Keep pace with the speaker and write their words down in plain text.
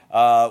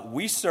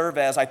We serve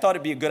as, I thought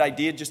it'd be a good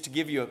idea just to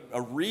give you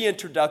a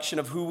reintroduction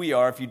of who we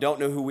are, if you don't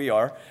know who we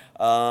are.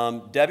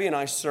 Debbie and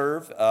I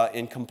serve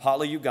in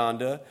Kampala,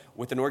 Uganda,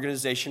 with an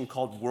organization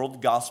called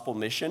World Gospel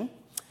Mission.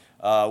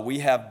 We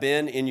have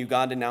been in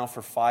Uganda now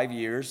for 5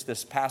 years.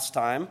 This past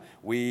time,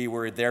 we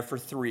were there for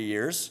 3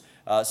 years.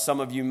 Some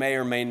of you may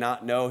or may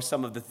not know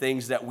some of the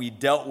things that we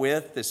dealt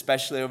with,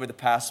 especially over the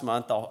past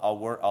month.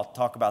 I'll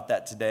talk about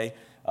that today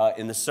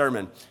in the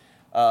sermon.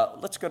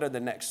 Let's go to the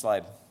next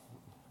slide.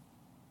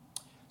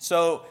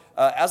 So,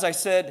 as I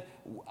said,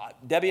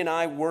 Debbie and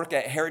I work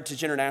at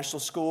Heritage International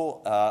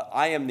School.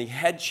 I am the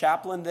head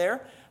chaplain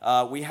there.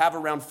 We have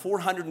around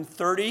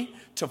 430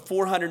 to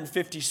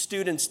 450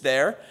 students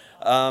there.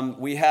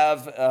 We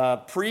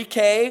have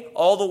pre-K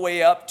all the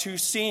way up to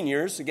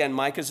seniors. Again,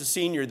 Mike is a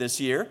senior this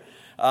year.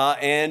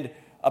 And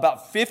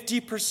about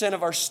 50%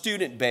 of our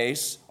student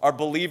base are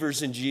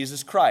believers in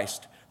Jesus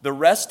Christ. The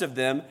rest of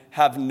them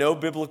have no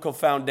biblical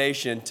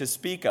foundation to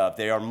speak of.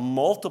 They are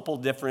multiple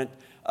different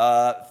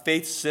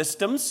faith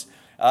systems.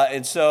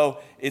 And so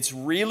it's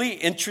really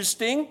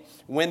interesting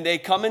when they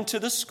come into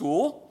the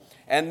school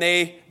and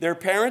their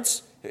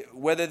parents,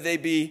 whether they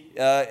be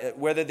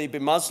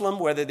Muslim,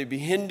 whether they be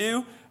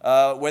Hindu,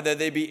 whether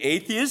they be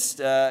atheist,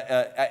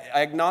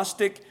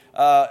 agnostic,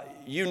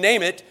 you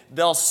name it,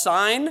 they'll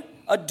sign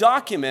a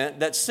document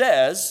that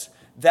says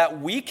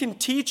that we can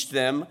teach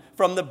them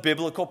from the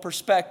biblical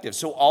perspective.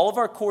 So all of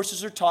our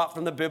courses are taught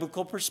from the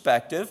biblical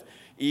perspective,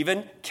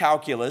 even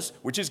calculus,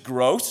 which is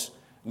gross.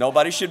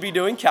 Nobody should be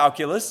doing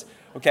calculus,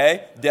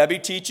 okay? Debbie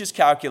teaches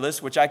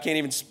calculus, which I can't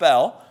even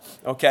spell,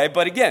 okay?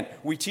 But again,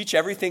 we teach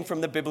everything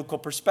from the biblical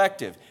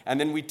perspective, and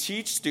then we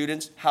teach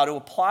students how to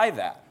apply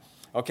that,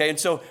 okay? And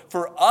so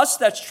for us,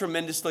 that's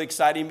tremendously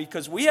exciting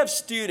because we have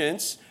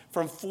students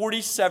from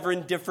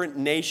 47 different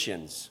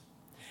nations.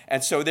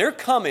 And so they're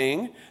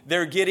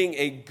getting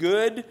a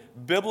good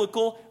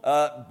biblical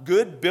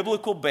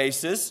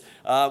basis.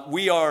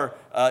 We are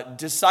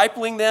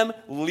discipling them,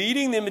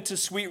 leading them into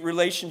sweet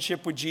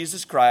relationship with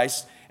Jesus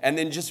Christ, and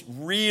then just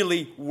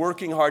really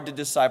working hard to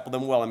disciple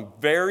them well. I'm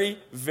very,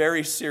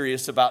 very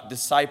serious about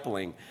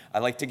discipling. I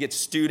like to get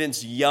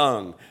students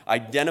young,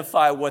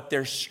 identify what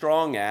they're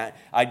strong at,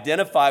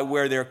 identify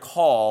where they're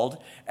called,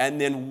 and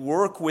then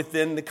work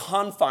within the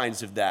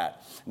confines of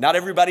that. Not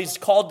everybody's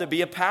called to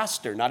be a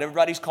pastor. Not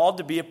everybody's called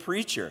to be a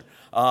preacher.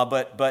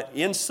 But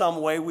in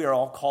some way, we are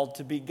all called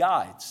to be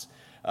guides.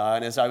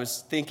 And as I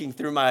was thinking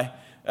through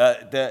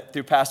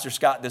through Pastor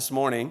Scott this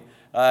morning,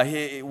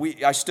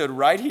 I stood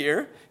right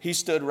here. He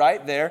stood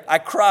right there. I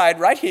cried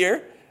right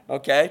here.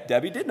 Okay,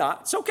 Debbie did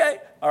not. It's okay.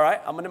 All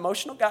right, I'm an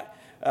emotional guy.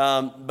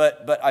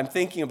 But I'm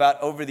thinking about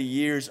over the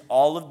years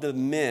all of the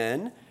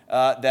men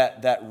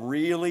that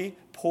really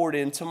poured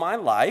into my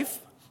life,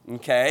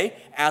 okay,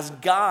 as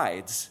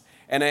guides.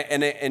 And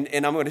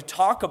I'm going to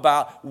talk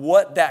about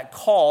what that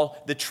call,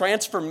 the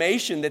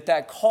transformation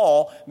that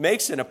call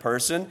makes in a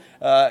person.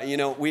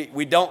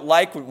 We don't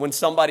like when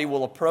somebody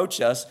will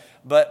approach us,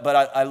 but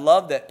I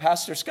love that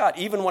Pastor Scott,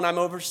 even when I'm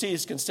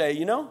overseas, can say,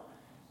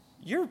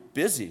 you're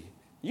busy.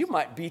 You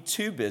might be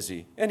too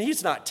busy. And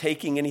he's not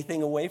taking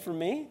anything away from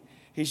me.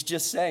 He's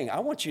just saying, I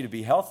want you to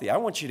be healthy. I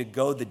want you to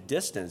go the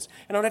distance.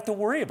 And I don't have to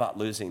worry about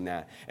losing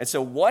that. And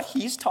so what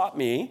he's taught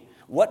me,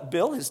 what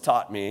Bill has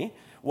taught me,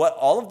 what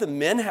all of the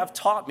men have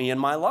taught me in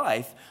my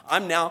life,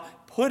 I'm now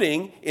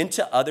putting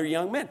into other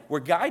young men. We're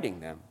guiding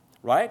them,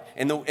 right?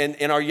 And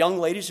our young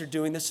ladies are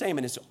doing the same,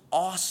 and it's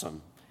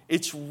awesome.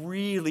 It's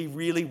really,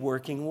 really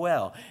working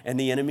well, and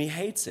the enemy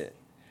hates it.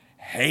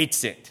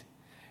 Hates it.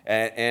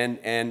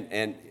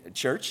 And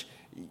church,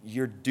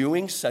 you're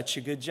doing such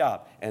a good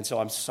job. And so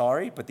I'm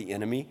sorry, but the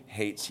enemy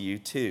hates you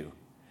too.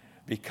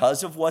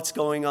 Because of what's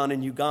going on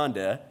in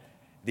Uganda,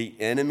 the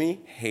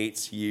enemy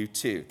hates you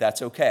too.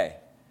 That's okay.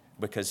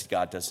 Because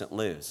God doesn't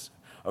lose.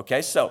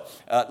 Okay, so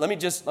let me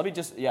just,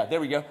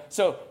 there we go.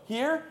 So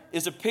here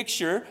is a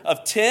picture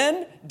of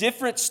 10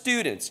 different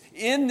students.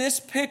 In this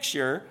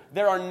picture,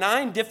 there are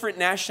 9 different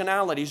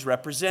nationalities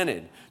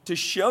represented to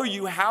show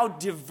you how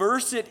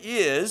diverse it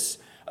is,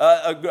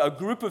 a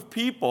group of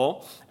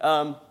people.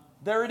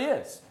 There it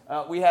is.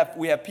 We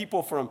have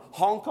people from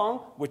Hong Kong,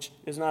 which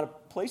is not a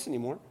place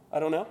anymore. I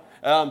don't know.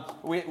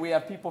 We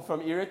have people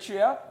from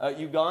Eritrea,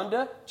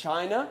 Uganda,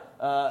 China,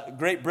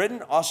 Great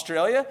Britain,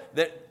 Australia,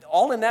 that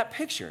all in that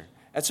picture.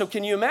 And so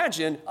can you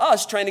imagine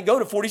us trying to go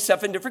to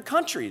 47 different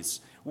countries?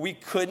 We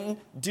couldn't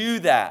do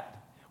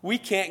that. We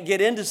can't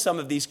get into some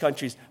of these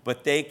countries,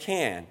 but they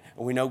can.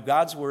 And we know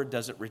God's word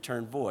doesn't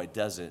return void,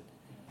 does it?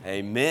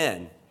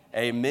 Amen.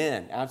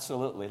 Amen.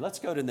 Absolutely. Let's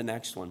go to the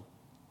next one.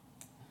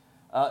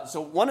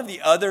 So one of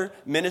the other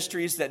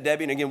ministries that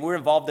Debbie, and again, we're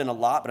involved in a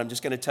lot, but I'm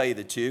just going to tell you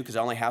the two because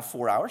I only have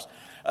 4 hours.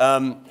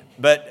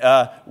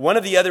 But one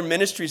of the other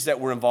ministries that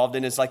we're involved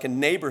in is like a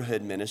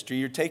neighborhood ministry.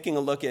 You're taking a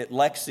look at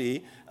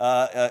Lexi,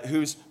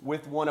 who's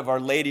with one of our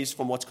ladies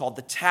from what's called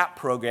the TAP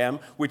program,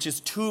 which is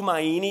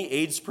Tumaini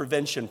AIDS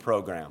Prevention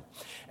Program.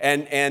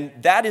 And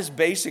that is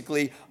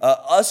basically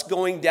us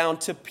going down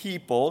to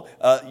people,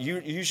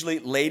 usually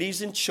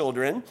ladies and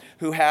children,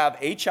 who have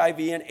HIV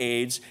and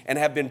AIDS and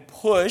have been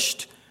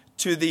pushed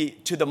to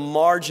the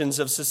margins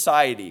of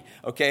society,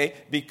 okay?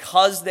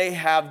 Because they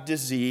have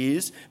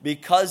disease,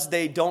 because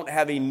they don't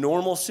have a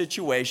normal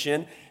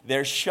situation,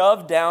 they're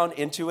shoved down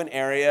into an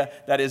area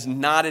that is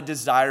not a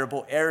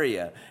desirable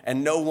area,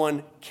 and no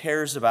one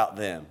cares about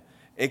them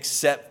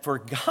except for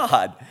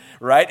God,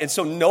 right? And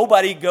so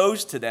nobody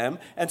goes to them.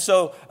 And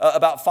so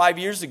about 5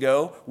 years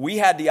ago, we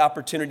had the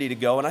opportunity to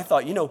go, and I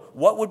thought,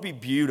 what would be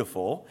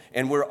beautiful,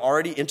 and we're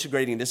already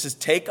integrating this, is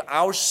take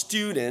our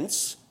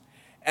students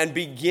and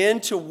begin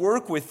to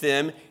work with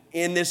them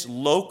in this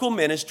local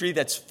ministry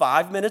that's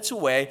 5 minutes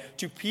away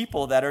to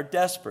people that are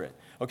desperate.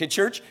 Okay,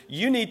 church,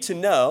 you need to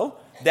know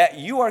that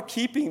you are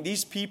keeping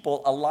these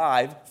people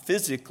alive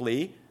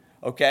physically,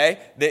 okay?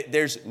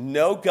 There's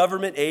no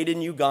government aid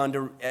in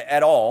Uganda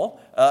at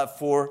all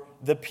for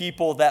the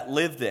people that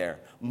live there,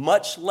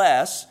 much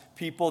less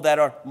people that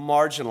are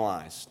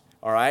marginalized,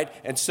 all right?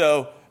 And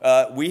so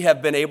we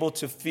have been able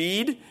to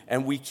feed,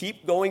 and we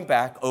keep going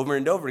back over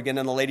and over again.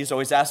 And the ladies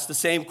always ask the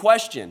same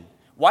question: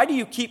 why do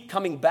you keep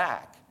coming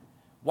back?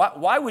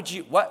 Why would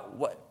you?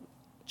 What?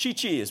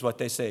 Chi-chi is what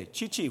they say.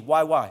 Chi-chi.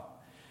 Why?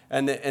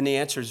 And the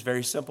answer is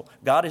very simple.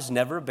 God has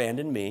never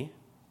abandoned me.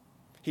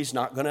 He's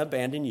not going to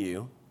abandon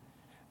you,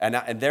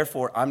 and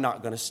therefore I'm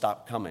not going to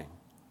stop coming.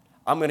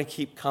 I'm going to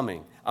keep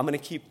coming. I'm going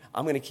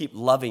to keep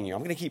loving you.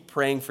 I'm going to keep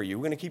praying for you.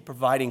 We're going to keep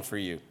providing for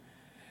you.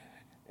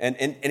 And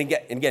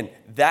again,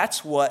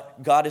 that's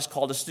what God has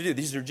called us to do.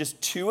 These are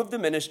just two of the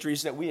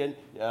ministries that we,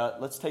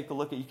 let's take a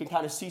look at. You can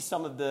kind of see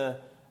some of the,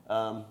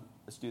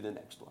 let's do the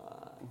next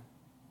one.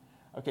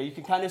 Okay, you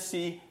can kind of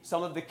see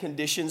some of the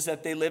conditions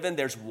that they live in.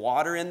 There's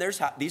water in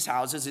these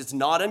houses. It's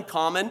not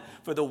uncommon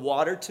for the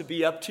water to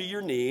be up to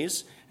your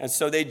knees, and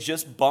so they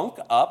just bunk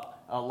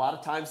up. A lot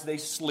of times they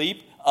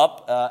sleep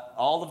up,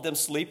 all of them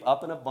sleep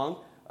up in a bunk.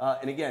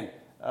 And again,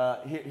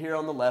 here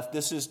on the left,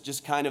 this is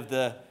just kind of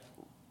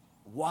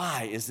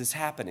why is this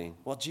happening?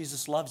 Well,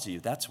 Jesus loves you.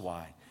 That's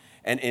why.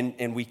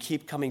 And we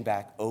keep coming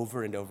back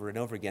over and over and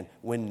over again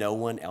when no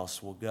one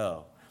else will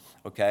go.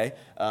 Okay?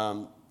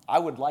 I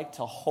would like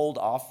to hold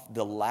off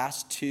the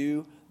last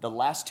two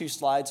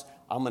slides.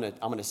 I'm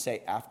gonna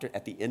say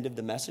at the end of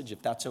the message,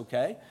 if that's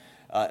okay.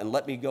 And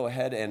let me go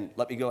ahead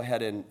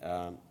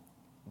and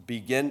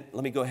begin.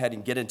 Let me go ahead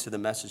and get into the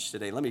message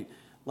today. Let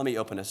me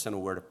open us in a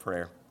word of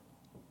prayer.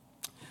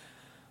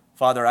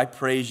 Father, I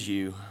praise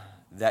you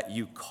that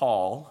you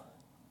call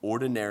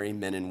ordinary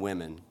men and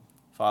women.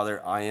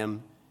 Father, I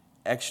am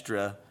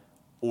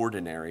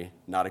extraordinary,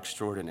 not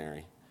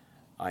extraordinary.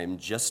 I am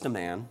just a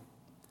man.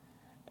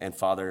 And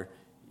Father,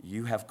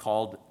 you have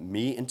called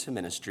me into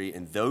ministry,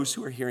 and those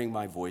who are hearing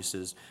my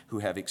voices, who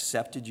have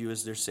accepted you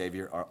as their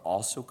Savior, are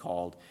also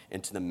called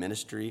into the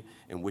ministry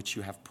in which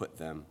you have put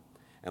them.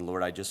 And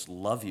Lord, I just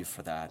love you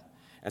for that.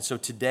 And so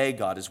today,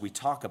 God, as we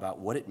talk about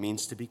what it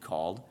means to be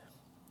called,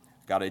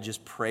 God, I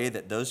just pray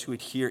that those who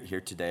would hear it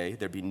here today,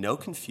 there be no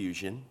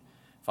confusion.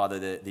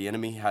 Father, the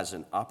enemy has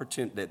an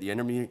opportunity, that the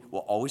enemy will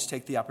always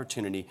take the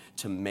opportunity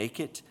to make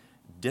it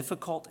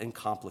difficult and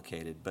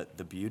complicated. But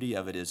the beauty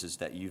of it is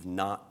that you've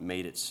not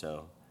made it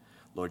so.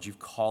 Lord, you've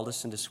called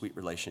us into sweet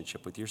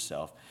relationship with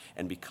yourself.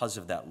 And because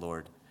of that,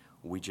 Lord,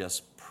 we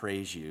just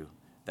praise you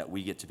that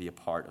we get to be a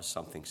part of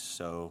something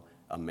so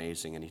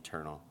amazing and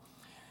eternal.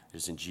 It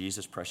is in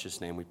Jesus' precious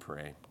name we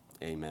pray.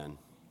 Amen.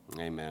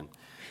 Amen.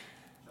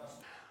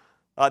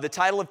 The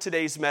title of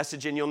today's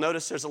message, and you'll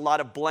notice there's a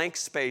lot of blank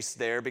space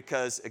there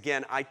because,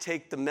 again, I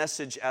take the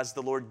message as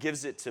the Lord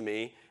gives it to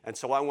me, and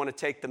so I want to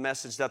take the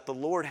message that the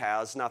Lord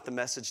has, not the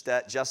message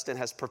that Justin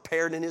has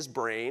prepared in his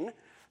brain,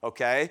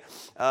 okay?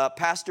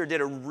 Pastor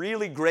did a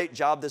really great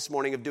job this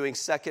morning of doing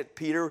 2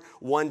 Peter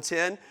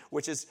 1:10,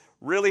 which is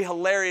really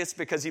hilarious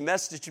because he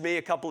messaged me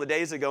a couple of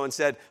days ago and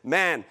said,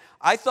 man,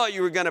 I thought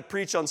you were going to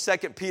preach on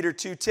 2 Peter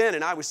 2:10,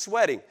 and I was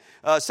sweating.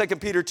 2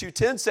 Peter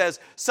 2:10 says,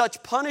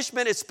 such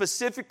punishment is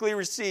specifically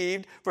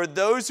received for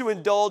those who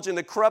indulge in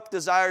the corrupt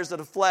desires of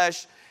the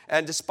flesh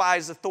and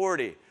despise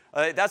authority.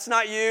 That's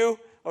not you,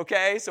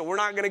 okay? So we're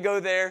not going to go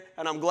there,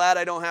 and I'm glad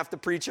I don't have to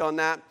preach on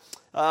that.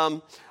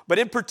 But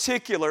in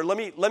particular, let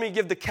me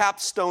give the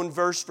capstone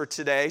verse for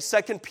today,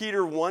 2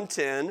 Peter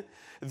 1:10.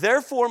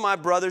 Therefore, my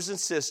brothers and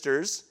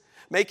sisters,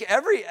 make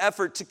every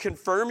effort to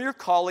confirm your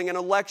calling and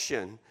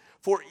election.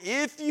 For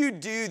if you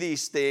do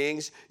these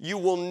things, you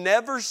will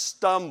never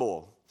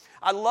stumble.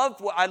 I love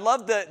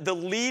the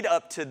lead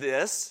up to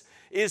this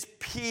is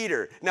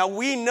Peter. Now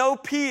we know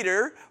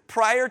Peter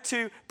prior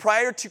to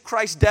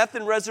Christ's death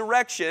and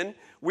resurrection.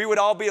 We would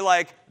all be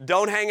like,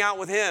 don't hang out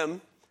with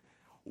him.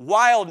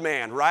 wild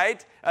man,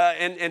 right?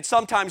 And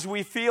sometimes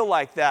we feel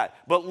like that.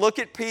 But look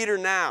at Peter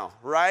now,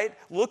 right?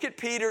 Look at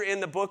Peter in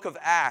the book of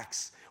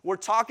Acts. We're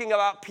talking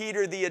about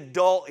Peter the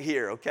adult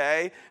here,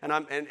 okay?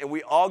 And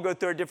we all go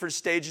through our different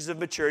stages of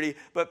maturity,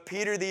 but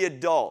Peter the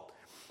adult.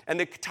 And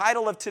the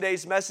title of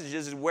today's message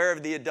is Where Are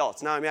the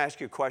Adults? Now let me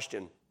ask you a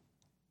question.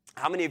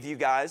 How many of you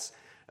guys,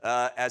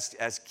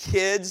 as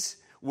kids,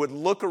 would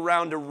look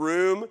around a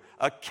room,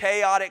 a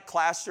chaotic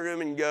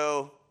classroom, and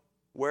go,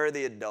 where are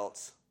the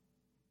adults?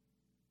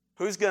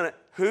 Who's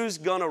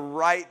gonna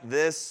write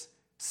this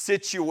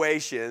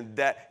situation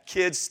that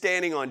kids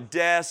standing on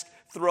desks,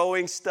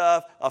 throwing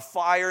stuff, a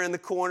fire in the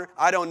corner?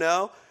 I don't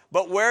know.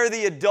 But where are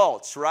the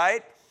adults,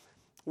 right?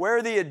 Where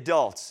are the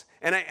adults?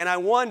 And I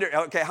wonder,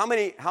 okay, how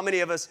many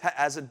of us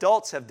as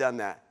adults have done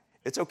that?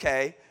 It's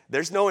okay.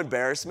 There's no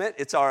embarrassment.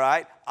 It's all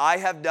right. I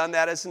have done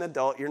that as an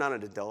adult. You're not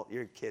an adult.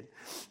 You're a kid.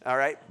 All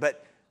right?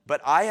 But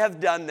I have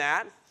done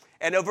that.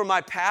 And over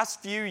my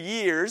past few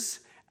years,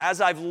 as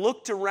I've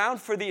looked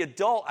around for the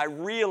adult, I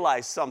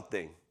realized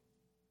something.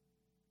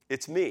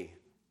 It's me,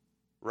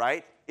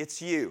 right?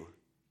 It's you.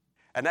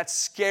 And that's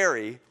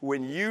scary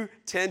when you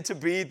tend to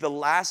be the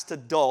last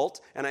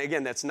adult. And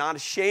again, that's not a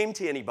shame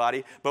to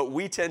anybody, but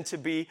we tend to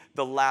be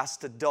the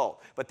last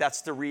adult. But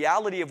that's the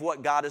reality of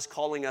what God is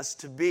calling us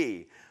to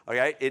be.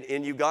 Okay?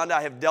 In Uganda,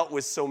 I have dealt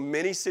with so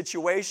many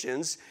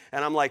situations,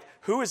 and I'm like,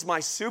 who is my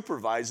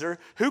supervisor?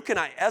 Who can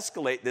I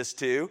escalate this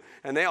to?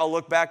 And they all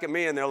look back at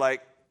me and they're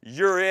like,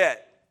 you're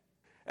it.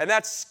 And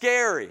that's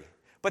scary.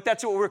 But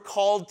that's what we're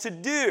called to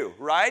do,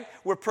 right?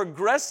 We're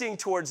progressing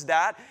towards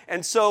that.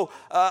 And so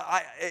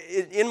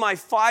in my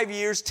 5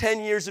 years, 10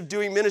 years of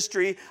doing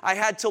ministry, I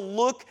had to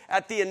look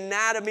at the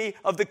anatomy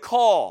of the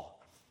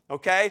call,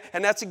 okay?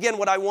 And that's, again,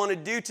 what I want to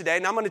do today.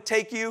 And I'm going to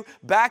take you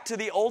back to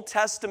the Old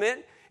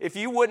Testament. If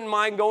you wouldn't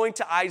mind going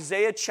to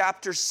Isaiah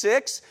chapter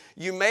 6,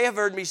 you may have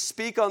heard me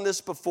speak on this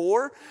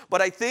before,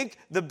 but I think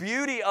the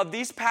beauty of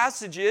these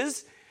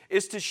passages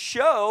is to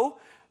show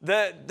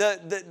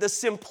the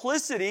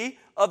simplicity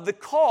of the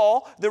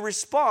call, the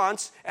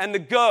response, and the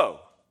go,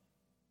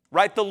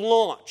 right? The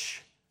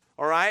launch,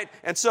 all right?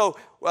 And so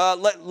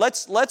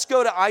let's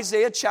go to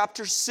Isaiah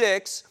chapter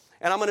 6,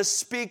 and I'm going to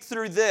speak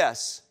through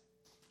this.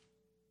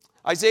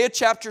 Isaiah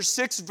chapter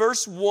 6,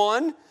 verse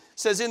 1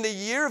 says, in the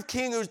year of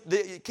King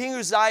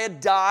Uzziah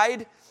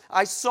died,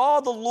 I saw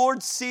the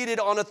Lord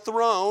seated on a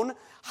throne,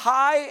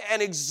 high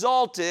and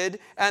exalted,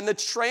 and the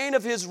train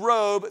of his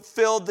robe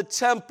filled the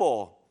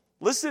temple.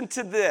 Listen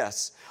to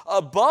this.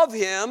 Above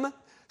him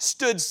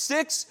stood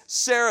 6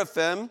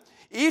 seraphim,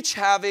 each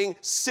having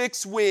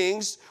 6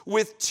 wings.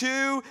 With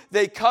 2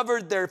 they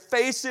covered their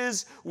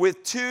faces,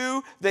 with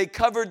 2 they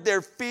covered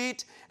their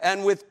feet,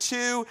 and with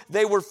 2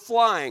 they were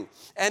flying.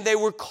 And they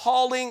were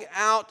calling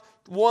out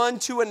one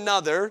to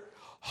another,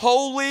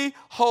 holy,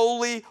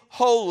 holy,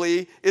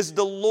 holy is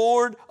the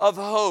Lord of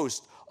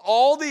hosts.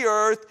 All the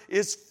earth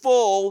is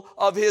full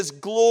of his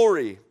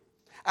glory.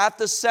 At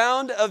the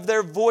sound of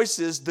their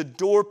voices, the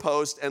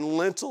doorpost and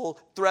lintel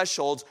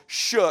thresholds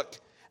shook,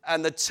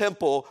 and the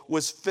temple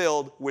was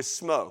filled with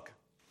smoke.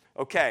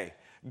 Okay,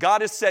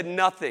 God has said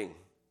nothing.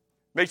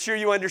 Make sure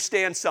you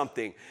understand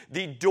something.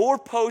 The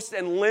doorpost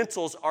and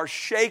lintels are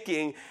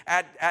shaking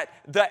at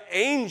the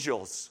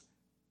angels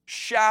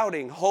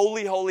shouting,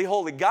 holy, holy,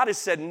 holy. God has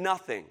said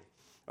nothing.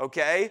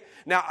 Okay?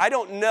 Now, I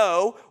don't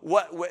know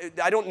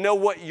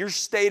what your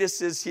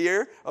status is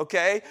here,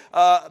 okay?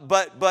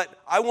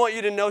 But I want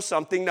you to know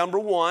something. Number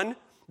one,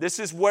 this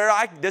is where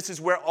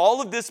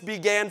all of this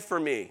began for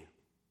me.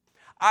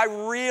 I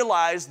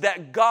realized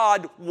that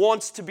God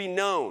wants to be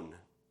known.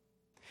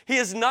 He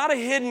is not a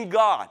hidden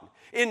God.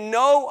 In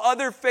no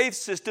other faith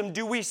system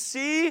do we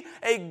see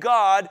a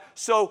God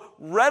so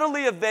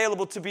readily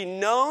available to be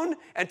known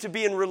and to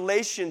be in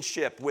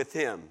relationship with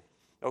him.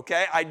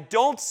 Okay? I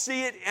don't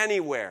see it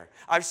anywhere.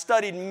 I've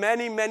studied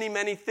many, many,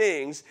 many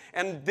things,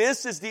 and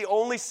this is the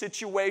only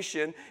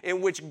situation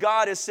in which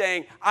God is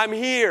saying, I'm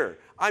here,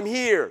 I'm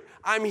here,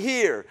 I'm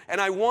here,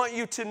 and I want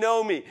you to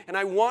know me, and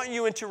I want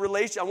you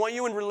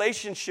in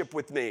relationship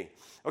with me.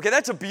 Okay,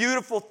 that's a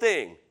beautiful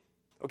thing.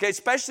 Okay,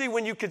 especially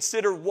when you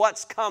consider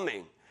what's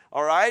coming.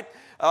 All right?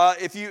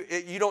 If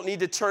you don't need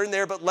to turn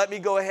there, but let me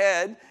go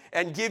ahead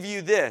and give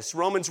you this.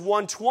 Romans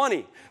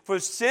 1:20. For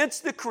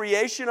since the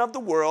creation of the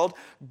world,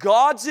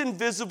 God's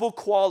invisible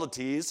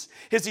qualities,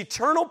 his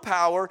eternal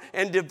power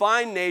and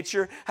divine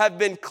nature have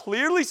been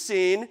clearly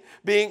seen,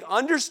 being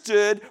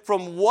understood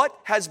from what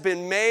has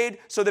been made,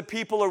 so that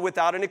people are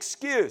without an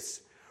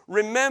excuse.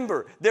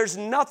 Remember, there's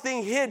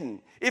nothing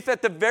hidden. If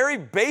at the very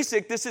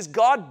basic, this is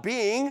God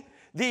being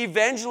the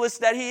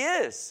evangelist that he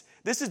is.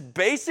 This is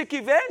basic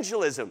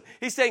evangelism.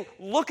 He's saying,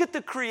 look at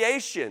the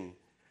creation.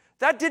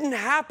 That didn't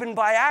happen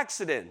by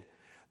accident.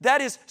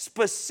 That is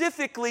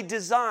specifically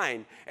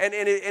designed. And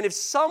if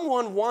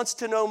someone wants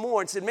to know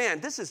more and said,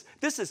 man, this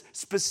is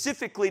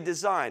specifically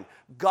designed,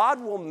 God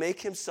will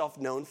make himself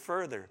known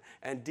further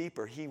and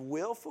deeper. He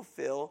will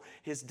fulfill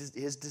his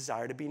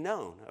desire to be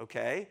known,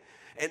 okay?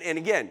 And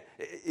again,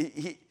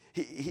 he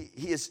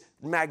is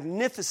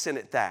magnificent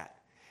at that.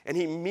 And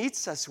he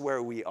meets us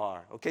where we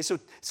are. Okay, so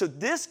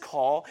this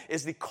call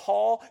is the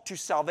call to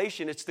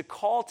salvation. It's the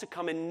call to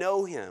come and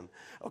know him.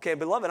 Okay,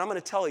 beloved, I'm going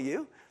to tell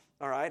you,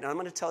 all right, and I'm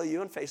going to tell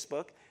you on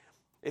Facebook,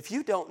 if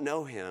you don't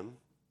know him,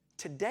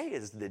 today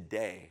is the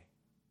day.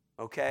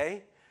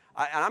 Okay?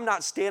 And I'm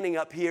not standing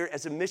up here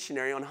as a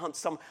missionary on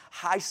some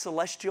high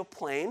celestial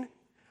plane.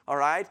 All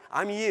right?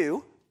 I'm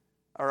you.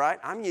 All right?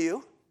 I'm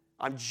you.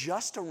 I'm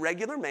just a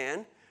regular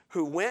man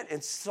who went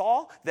and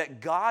saw that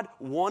God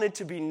wanted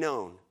to be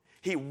known.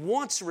 He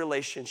wants a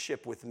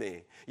relationship with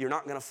me. You're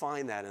not going to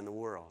find that in the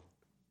world.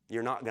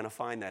 You're not going to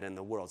find that in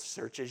the world.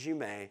 Search as you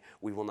may,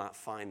 we will not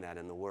find that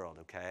in the world,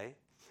 okay?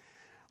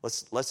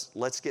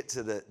 Let's get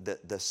to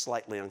the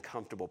slightly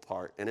uncomfortable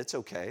part, and it's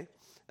okay.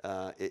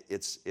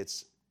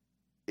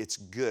 It's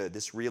good.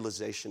 This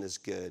realization is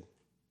good.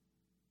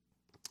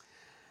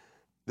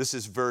 This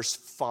is verse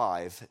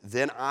 5.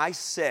 Then I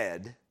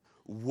said,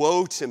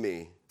 woe to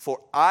me,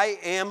 for I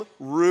am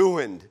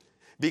ruined,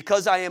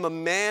 because I am a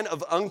man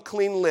of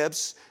unclean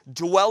lips,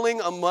 dwelling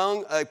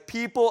among a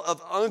people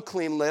of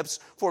unclean lips,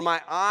 for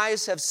my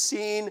eyes have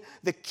seen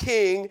the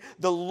King,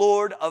 the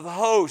Lord of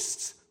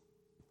hosts.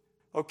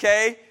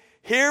 Okay?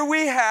 Here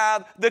we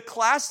have the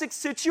classic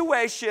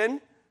situation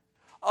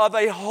of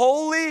a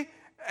holy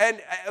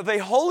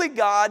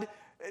God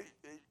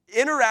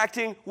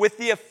interacting with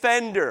the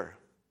offender.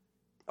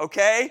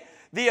 Okay?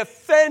 The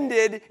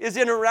offended is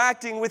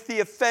interacting with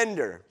the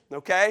offender.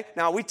 Okay?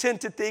 Now, we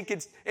tend to think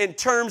it's in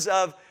terms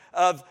of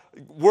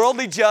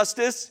worldly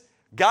justice.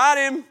 Got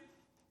him.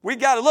 We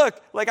got to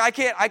look. Like I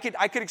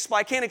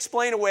can't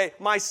explain away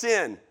my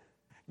sin.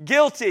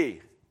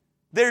 Guilty.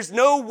 There's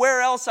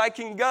nowhere else I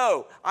can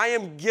go. I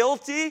am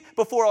guilty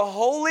before a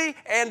holy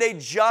and a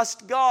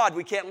just God.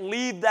 We can't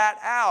leave that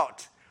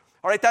out.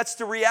 All right, that's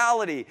the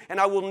reality. And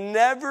I will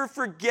never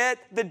forget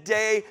the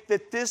day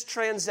that this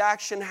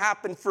transaction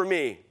happened for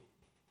me.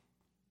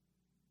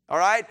 All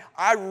right?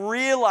 I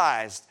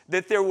realized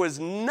that there was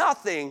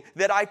nothing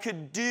that I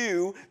could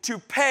do to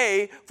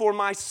pay for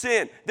my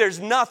sin. There's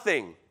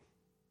nothing.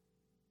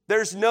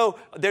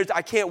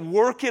 I can't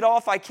work it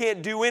off. I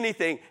can't do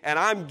anything. And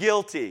I'm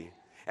guilty.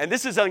 And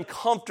this is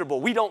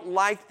uncomfortable. We don't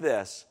like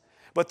this.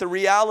 But the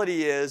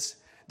reality is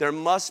there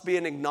must be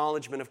an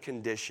acknowledgement of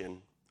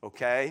condition.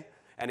 Okay?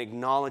 An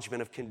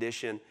acknowledgement of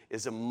condition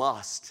is a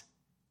must.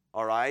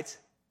 All right?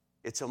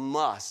 It's a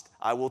must.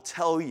 I will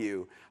tell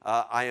you,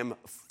 I am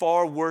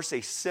far worse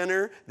a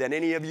sinner than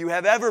any of you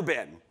have ever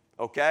been,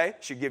 okay?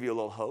 Should give you a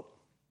little hope,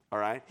 all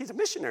right? He's a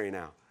missionary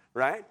now,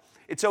 right?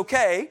 It's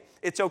okay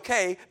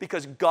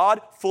because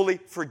God fully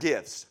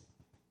forgives.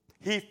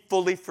 He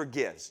fully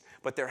forgives.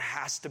 But there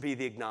has to be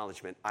the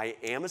acknowledgement. I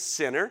am a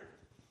sinner,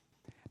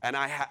 and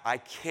I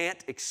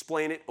can't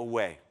explain it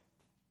away.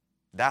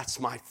 That's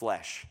my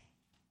flesh,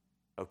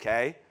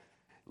 okay?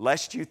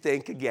 Lest you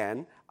think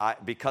again,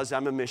 because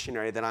I'm a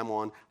missionary, that I'm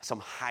on some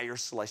higher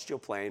celestial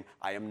plane.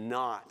 I am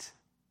not.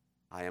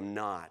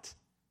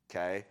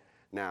 Okay?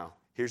 Now,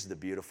 here's the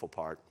beautiful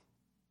part.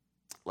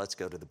 Let's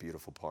go to the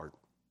beautiful part.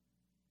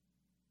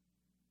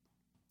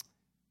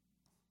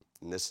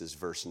 And this is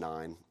verse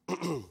 9.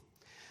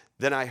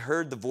 Then I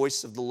heard the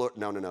voice of the Lord.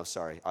 No,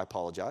 sorry. I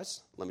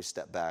apologize. Let me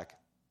step back.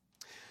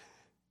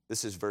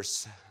 This is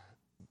verse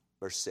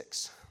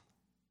 6.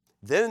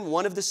 Then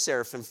one of the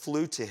seraphim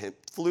flew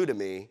to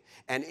me,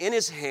 and in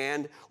his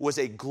hand was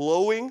a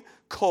glowing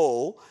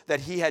coal that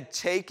he had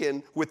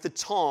taken with the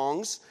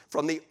tongs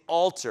from the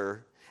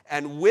altar,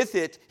 and with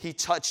it he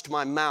touched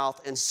my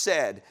mouth and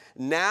said,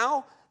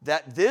 now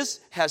that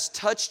this has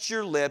touched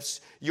your lips,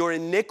 your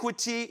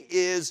iniquity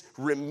is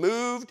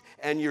removed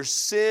and your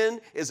sin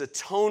is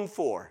atoned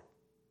for.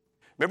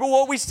 Remember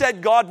what we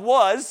said God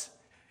was?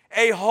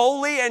 A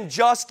holy and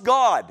just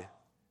God.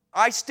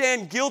 I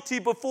stand guilty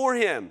before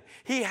him.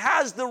 He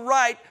has the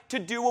right to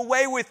do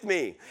away with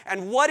me.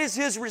 And what is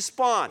his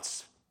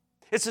response?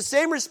 It's the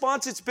same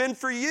response it's been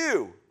for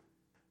you.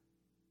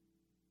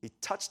 He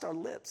touched our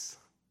lips,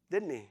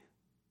 didn't he?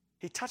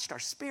 He touched our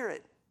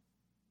spirit.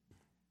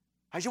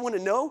 I just want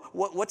to know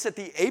what's at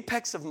the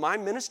apex of my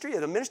ministry,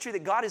 or the ministry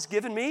that God has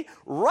given me,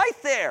 right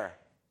there.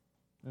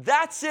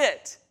 That's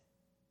it.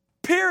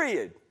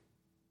 Period.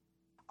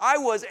 I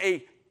was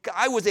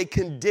a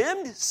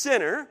condemned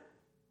sinner,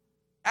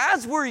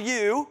 as were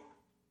you,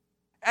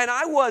 and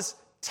I was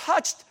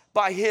touched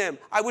by him.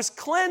 I was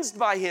cleansed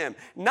by him.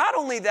 Not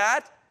only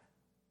that,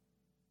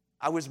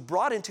 I was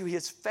brought into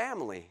his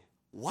family.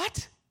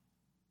 What?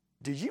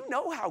 Do you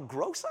know how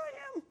gross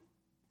I am?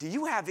 Do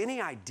you have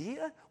any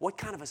idea what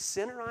kind of a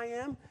sinner I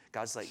am?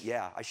 God's like,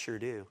 yeah, I sure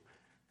do.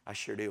 I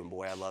sure do. And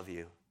boy, I love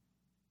you.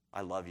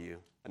 I love you.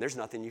 And there's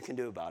nothing you can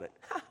do about it.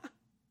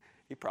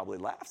 He probably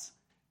laughs.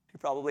 He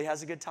probably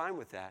has a good time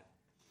with that.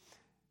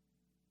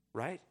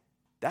 Right?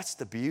 That's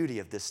the beauty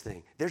of this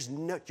thing.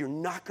 You're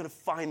not going to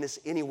find this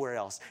anywhere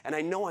else. And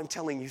I know I'm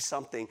telling you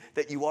something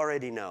that you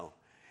already know.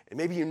 And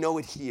maybe you know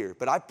it here.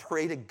 But I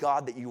pray to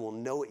God that you will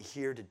know it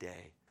here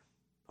today.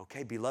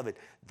 Okay, beloved,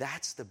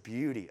 that's the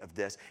beauty of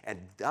this. And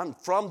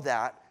from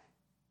that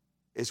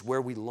is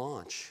where we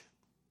launch.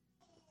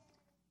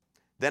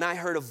 Then I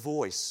heard a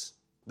voice,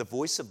 the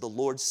voice of the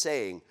Lord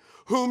saying,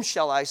 whom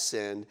shall I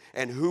send,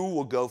 and who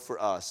will go for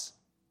us?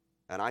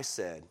 And I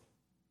said,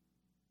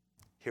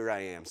 here I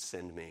am,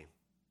 send me.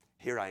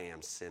 Here I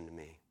am, send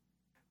me.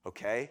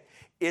 Okay?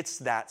 It's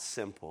that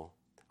simple.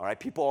 All right?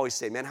 People always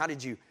say, man, how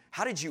did you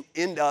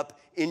end up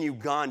in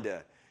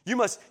Uganda? You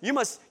must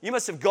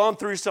have gone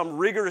through some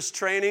rigorous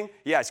training.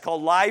 Yeah, it's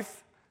called life.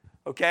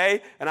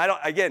 Okay?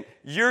 And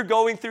you're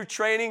going through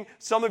training.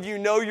 Some of you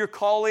know your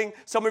calling.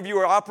 Some of you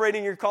are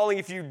operating your calling.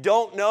 If you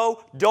don't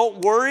know,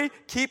 don't worry.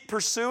 Keep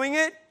pursuing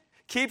it.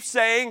 Keep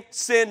saying,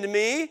 send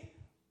me.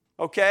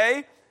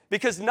 Okay?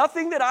 Because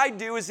nothing that I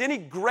do is any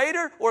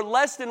greater or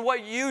less than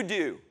what you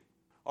do.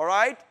 All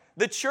right?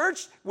 The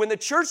church, when the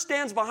church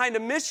stands behind a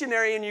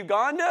missionary in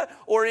Uganda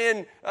or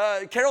in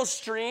Carroll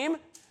Stream,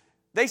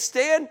 they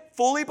stand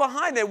fully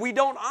behind them. We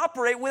don't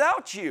operate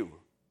without you.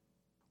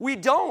 We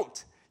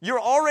don't. You're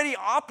already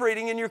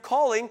operating in your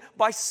calling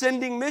by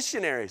sending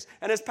missionaries.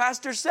 And as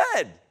Pastor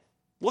said,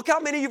 look how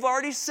many you've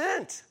already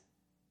sent.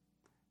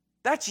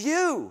 That's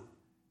you.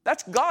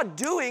 That's God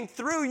doing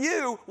through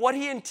you what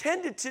He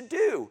intended to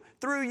do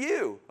through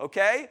you,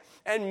 okay?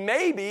 And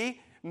maybe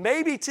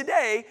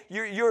today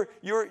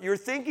you're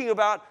thinking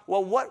about,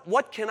 well,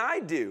 what can I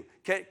do?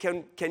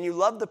 Can you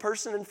love the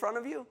person in front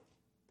of you?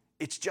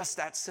 It's just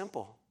that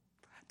simple.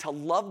 To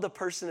love the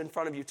person in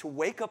front of you, to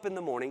wake up in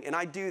the morning, and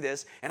I do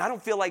this, and I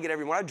don't feel like it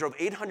every morning. I drove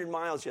 800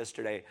 miles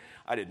yesterday.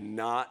 I did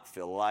not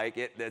feel like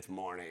it this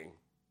morning.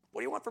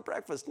 What do you want for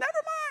breakfast? Never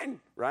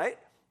mind, right?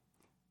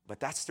 But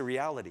that's the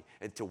reality.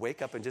 And to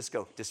wake up and just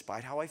go,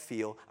 despite how I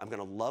feel, I'm going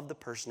to love the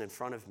person in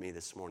front of me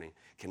this morning.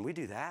 Can we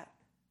do that?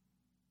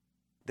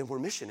 Then we're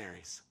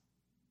missionaries.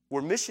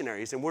 We're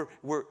missionaries, and we're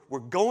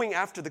going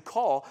after the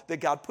call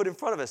that God put in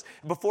front of us.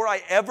 Before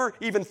I ever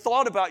even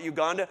thought about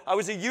Uganda, I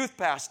was a youth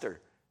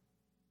pastor.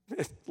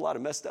 A lot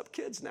of messed up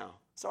kids now.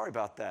 Sorry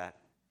about that.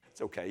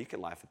 It's okay. You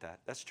can laugh at that.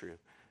 That's true.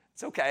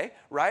 It's okay,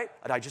 right?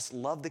 And I just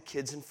love the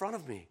kids in front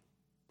of me.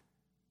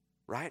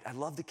 Right? I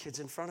love the kids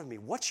in front of me.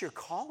 What's your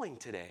calling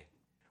today?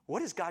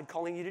 What is God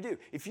calling you to do?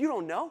 If you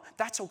don't know,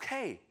 that's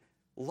okay.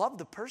 Love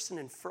the person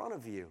in front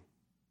of you.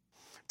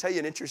 I'll tell you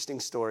an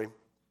interesting story.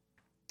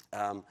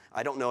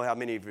 I don't know how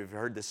many of you have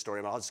heard this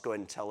story, but I'll just go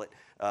ahead and tell it.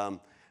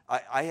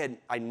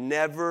 I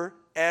never,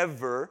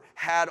 ever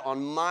had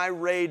on my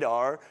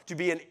radar to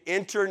be an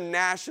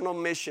international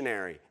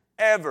missionary.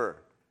 Ever.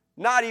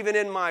 Not even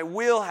in my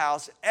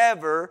wheelhouse,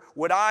 ever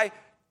would I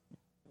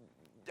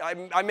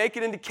make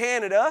it into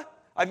Canada.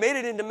 I made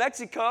it into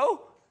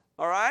Mexico,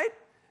 all right?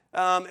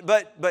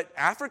 But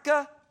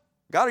Africa?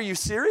 God, are you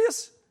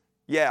serious?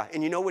 Yeah,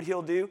 and you know what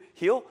He'll do?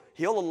 He'll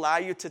allow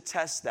you to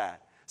test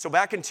that. So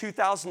back in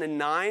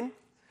 2009,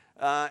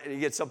 and you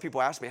get some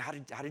people ask me, how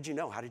did you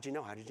know? How did you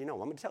know? How did you know?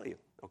 Well, I'm going to tell you,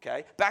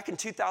 okay? Back in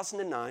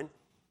 2009,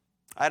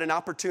 I had an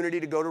opportunity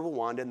to go to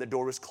Rwanda, and the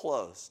door was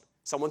closed.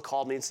 Someone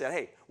called me and said,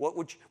 hey, what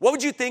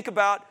would you think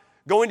about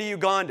going to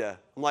Uganda?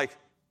 I'm like,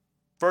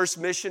 first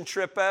mission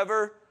trip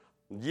ever?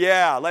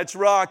 Yeah, let's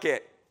rock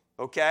it,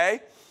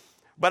 okay?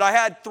 But I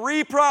had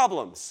 3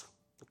 problems,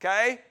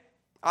 okay?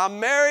 I'm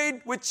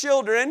married with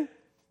children,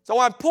 so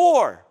I'm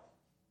poor,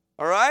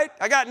 all right?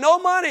 I got no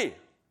money.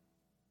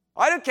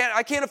 I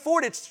can't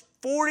afford it. It's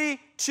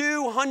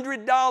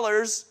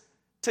 $4,200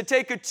 to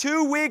take a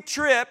 2-week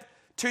trip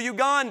to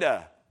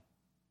Uganda.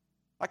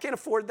 I can't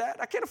afford that.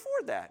 I can't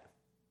afford that,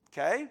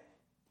 okay?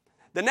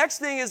 The next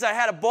thing is I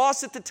had a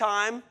boss at the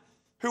time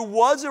who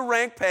was a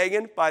rank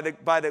pagan. By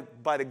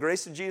the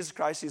grace of Jesus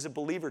Christ, he's a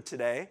believer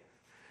today.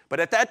 But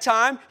at that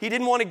time, he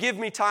didn't want to give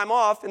me time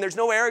off, and there's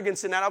no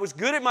arrogance in that. I was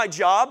good at my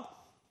job.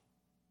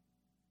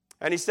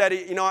 And he said,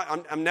 you know,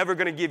 I'm never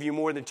going to give you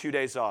more than 2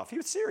 days off. He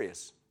was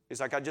serious. He's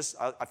like,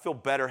 I feel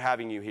better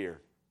having you here.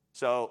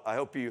 So I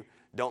hope you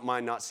don't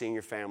mind not seeing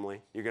your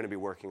family. You're going to be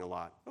working a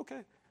lot.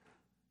 Okay.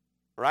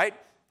 Right?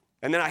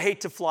 And then I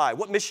hate to fly.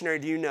 What missionary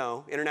do you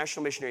know,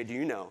 international missionary do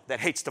you know, that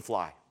hates to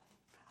fly?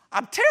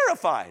 I'm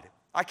terrified.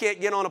 I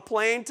can't get on a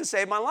plane to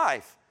save my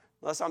life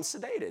unless I'm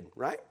sedated,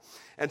 right?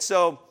 And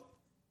so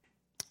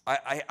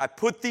I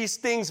put these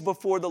things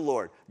before the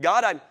Lord.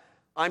 God,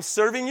 I'm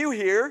serving you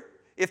here.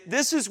 If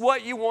this is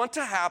what you want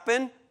to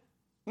happen,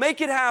 make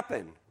it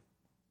happen.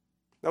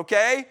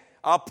 Okay?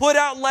 I'll put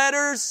out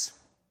letters.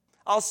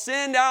 I'll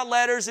send out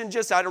letters and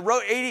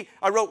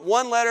I wrote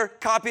 1 letter,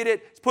 copied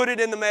it, put it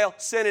in the mail,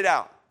 sent it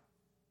out.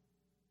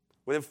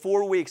 Within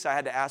 4 weeks, I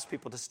had to ask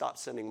people to stop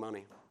sending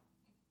money.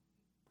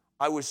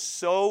 I was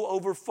so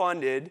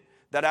overfunded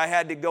that I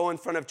had to go in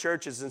front of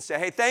churches and say,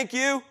 hey, thank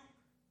you.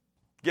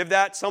 Give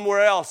that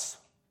somewhere else.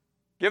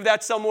 Give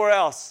that somewhere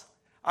else.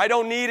 I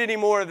don't need any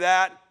more of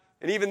that.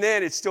 And even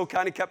then, it still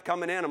kind of kept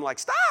coming in. I'm like,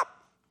 stop,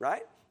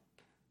 right?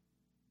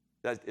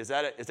 Is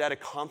that a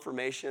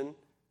confirmation?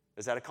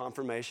 Is that a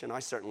confirmation? I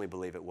certainly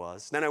believe it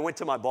was. Then I went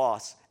to my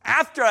boss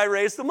after I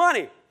raised the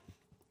money,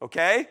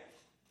 okay?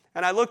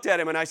 And I looked at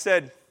him and I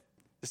said,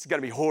 this is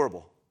going to be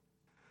horrible.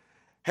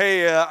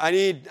 Hey, I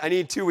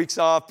need 2 weeks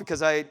off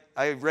because I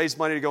raised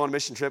money to go on a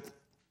mission trip.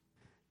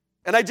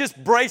 And I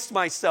just braced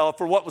myself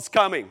for what was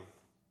coming.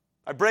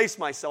 I braced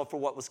myself for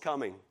what was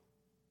coming.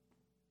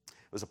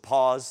 was a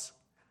pause.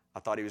 I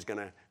thought he was going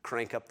to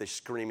crank up the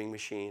screaming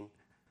machine.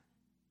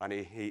 And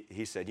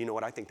he said, you know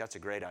what, I think that's a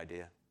great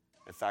idea.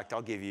 In fact,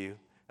 I'll give you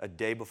a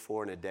day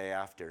before and a day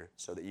after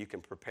so that you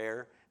can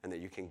prepare and that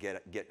you can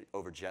get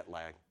over jet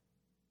lag.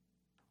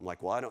 I'm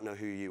like, well, I don't know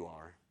who you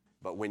are,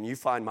 but when you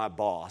find my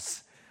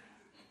boss,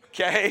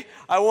 okay,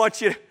 I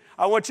want you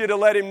to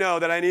let him know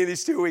that I need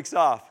these 2 weeks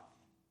off.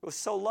 It was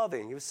so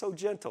loving. It was so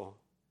gentle.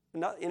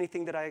 Not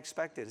anything that I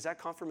expected. Is that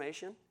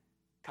confirmation?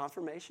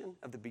 Confirmation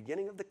of the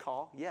beginning of the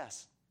call?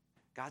 Yes.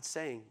 God's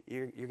saying,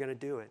 you're going to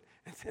do it.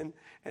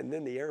 And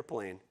then the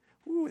airplane.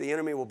 The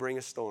enemy will bring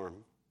a storm.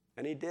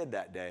 And he did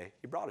that day.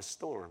 He brought a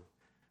storm.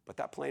 But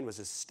that plane was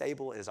as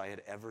stable as I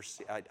had ever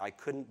seen. I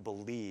couldn't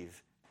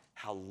believe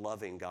how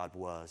loving God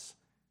was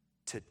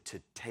to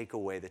take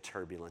away the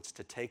turbulence,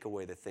 to take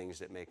away the things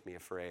that make me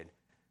afraid.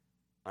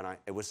 And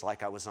it was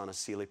like I was on a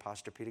Sealy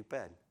Posturepedic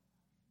bed.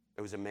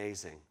 It was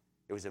amazing.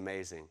 It was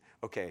amazing.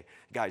 Okay,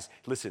 guys,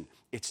 listen,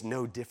 it's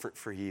no different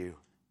for you.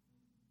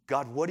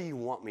 God, what do you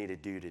want me to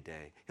do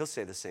today? He'll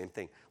say the same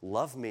thing.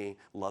 Love me,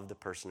 love the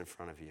person in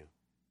front of you.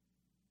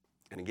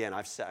 And again,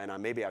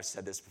 maybe I've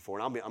said this before,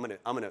 and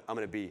I'm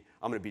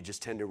gonna be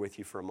just tender with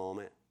you for a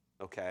moment,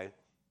 okay?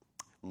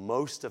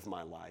 Most of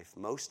my life,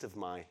 most of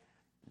my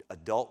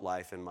adult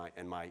life and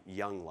my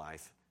young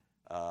life,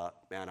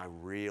 man, I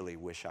really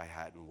wish I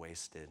hadn't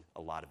wasted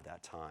a lot of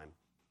that time.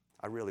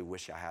 I really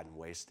wish I hadn't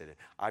wasted it.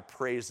 I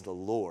praise the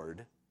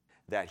Lord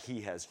that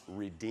he has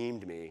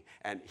redeemed me.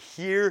 And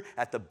here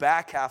at the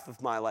back half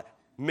of my life,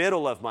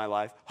 middle of my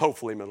life,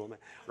 hopefully middle of my,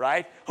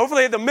 right?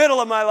 Hopefully at the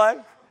middle of my life,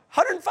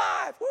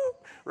 105, woo,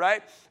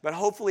 right? But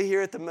hopefully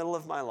here at the middle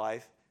of my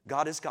life,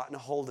 God has gotten a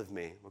hold of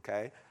me,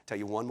 okay? I'll tell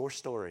you one more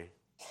story.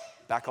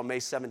 Back on May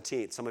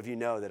 17th, some of you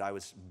know that I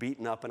was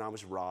beaten up and I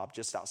was robbed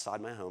just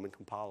outside my home in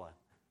Kampala,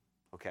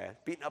 okay?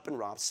 Beaten up and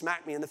robbed,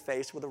 smacked me in the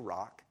face with a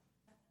rock,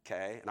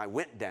 okay? And I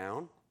went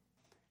down,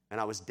 and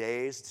I was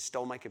dazed,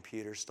 stole my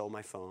computer, stole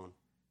my phone.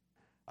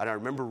 And I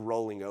remember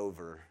rolling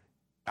over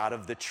out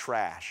of the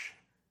trash.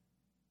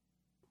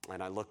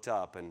 And I looked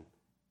up, and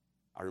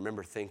I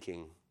remember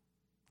thinking,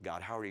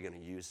 God, how are you going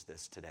to use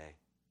this today?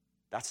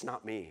 That's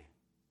not me.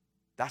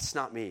 That's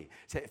not me.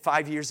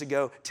 5 years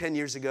ago, 10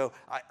 years ago,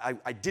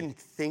 I didn't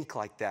think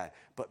like that.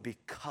 But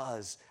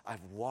because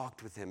I've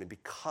walked with him and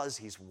because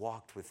he's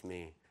walked with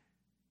me,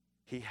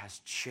 he has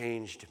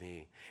changed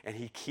me. And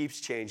he keeps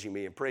changing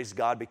me. And praise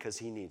God because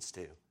he needs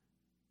to.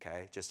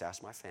 Okay? Just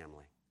ask my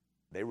family.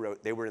 They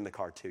were in the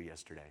car too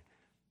yesterday.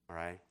 All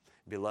right?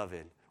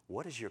 Beloved,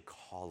 what is your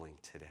calling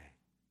today?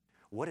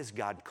 What is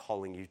God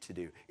calling you to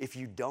do? If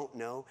you don't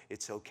know,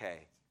 it's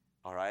okay.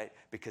 All right?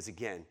 Because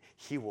again,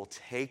 he will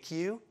take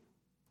you.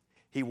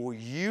 He will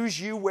use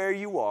you where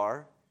you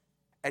are,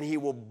 and he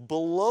will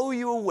blow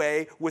you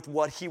away with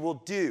what he will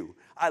do.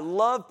 I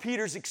love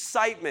Peter's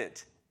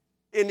excitement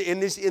in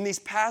these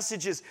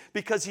passages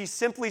because he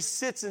simply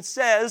sits and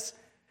says,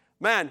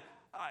 man,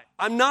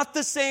 I'm not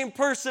the same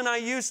person I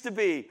used to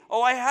be.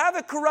 Oh, I have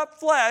a corrupt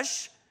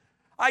flesh.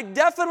 I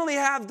definitely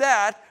have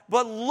that,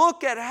 but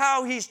look at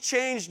how he's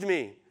changed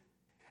me.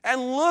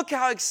 And look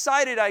how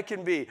excited I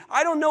can be.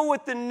 I don't know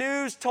what the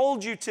news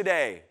told you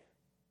today.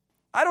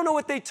 I don't know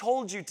what they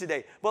told you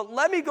today, but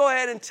let me go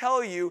ahead and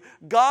tell you,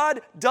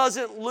 God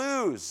doesn't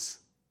lose,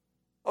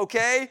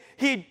 okay?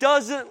 He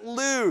doesn't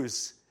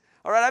lose.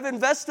 All right, I've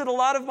invested a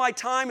lot of my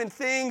time in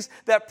things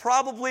that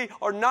probably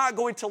are not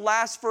going to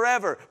last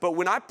forever. But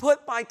when I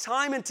put my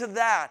time into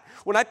that,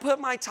 when I put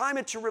my time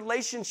into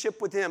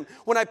relationship with him,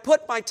 when I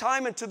put my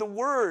time into the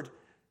Word,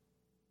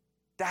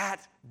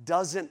 that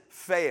doesn't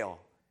fail.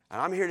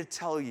 And I'm here to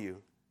tell you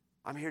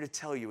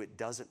it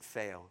doesn't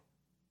fail.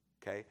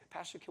 Okay?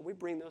 Pastor, can we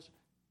bring those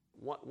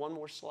one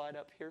more slide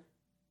up here?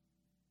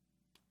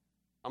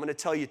 I'm going to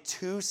tell you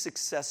 2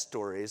 success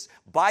stories.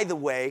 By the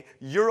way,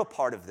 you're a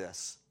part of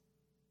this.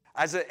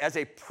 As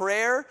a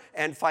prayer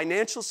and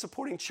financial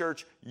supporting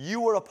church,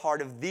 you are a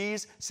part of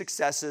these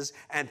successes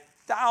and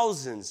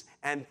thousands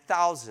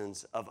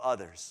of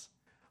others.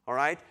 All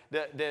right?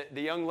 The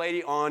young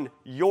lady on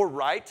your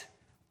right,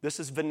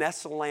 this is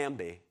Vanessa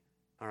Lambie.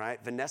 All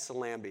right? Vanessa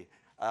Lambie.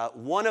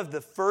 One of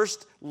the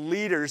first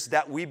leaders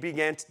that we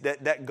began,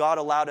 that God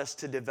allowed us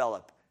to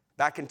develop.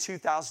 Back in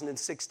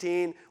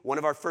 2016, one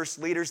of our first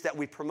leaders that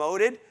we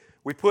promoted,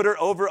 we put her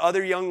over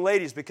other young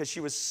ladies because she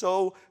was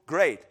so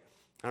great.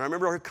 And I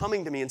remember her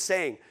coming to me and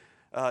saying,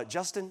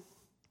 Justin,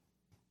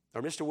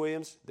 or Mr.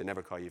 Williams, they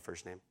never call you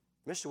first name.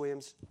 Mr.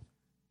 Williams,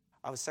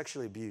 I was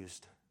sexually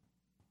abused.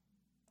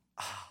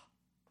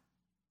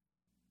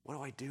 What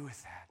do I do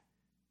with that?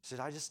 She said,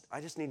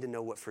 I just need to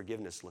know what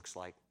forgiveness looks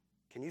like.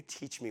 Can you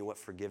teach me what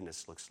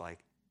forgiveness looks like?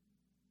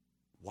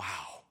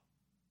 Wow.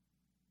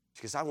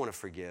 Because I want to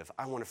forgive,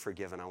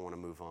 and I want to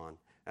move on.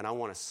 And I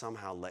want to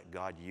somehow let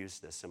God use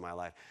this in my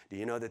life. Do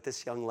you know that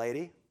this young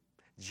lady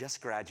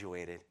just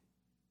graduated?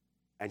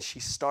 And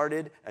she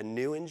started a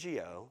new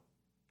NGO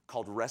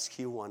called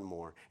Rescue One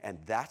More. And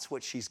that's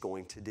what she's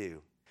going to do.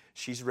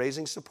 She's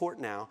raising support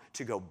now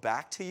to go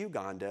back to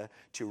Uganda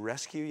to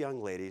rescue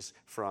young ladies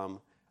from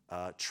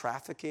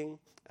trafficking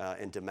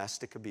and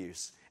domestic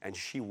abuse, and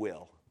she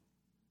will.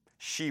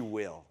 She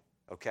will,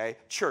 okay?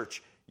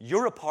 Church,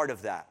 you're a part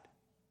of that.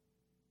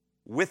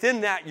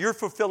 Within that, you're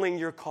fulfilling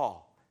your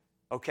call,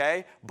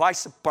 okay? By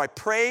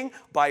praying,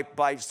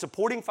 by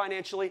supporting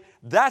financially,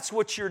 that's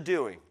what you're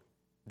doing.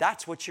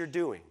 That's what you're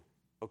doing,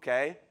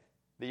 okay?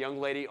 The young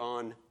lady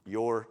on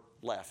your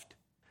left.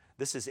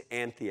 This is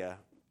Anthea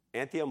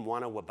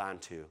Mwana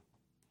Wabantu,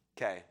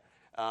 okay?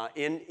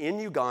 In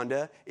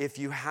Uganda, if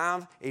you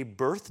have a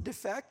birth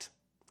defect,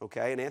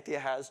 okay, and Anthea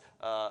has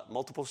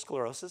multiple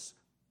sclerosis,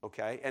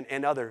 okay,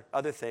 and other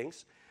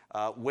things,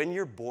 when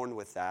you're born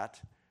with that,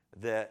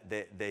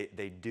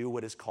 they do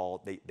what is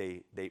called,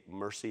 they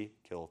mercy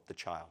kill the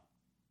child,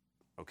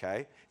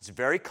 okay? It's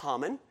very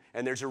common,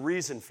 and there's a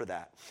reason for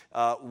that.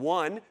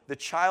 One, the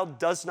child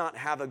does not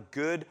have a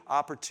good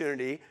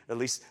opportunity, at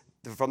least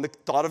from the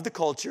thought of the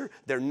culture,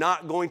 they're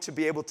not going to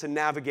be able to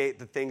navigate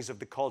the things of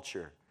the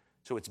culture.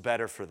 So it's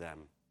better for them,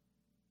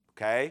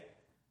 okay?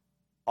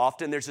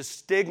 Often there's a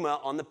stigma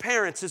on the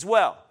parents as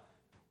well,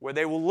 where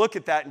they will look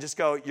at that and just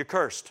go, you're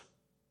cursed.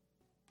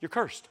 You're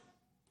cursed.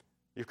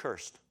 You're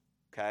cursed,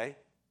 okay?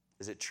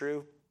 Is it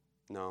true?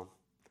 No.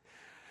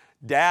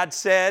 Dad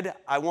said,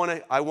 I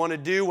want to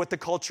do what the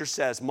culture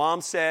says.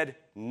 Mom said,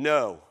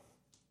 no.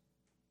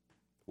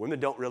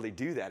 Women don't really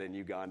do that in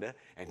Uganda,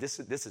 and this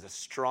is a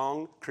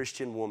strong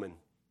Christian woman.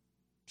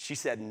 She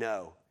said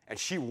no, and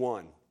she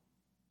won.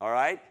 All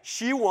right?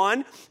 She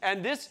won,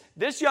 and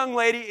this young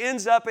lady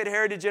ends up at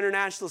Heritage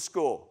International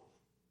School.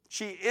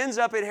 She ends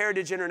up at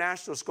Heritage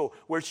International School,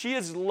 where she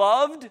is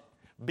loved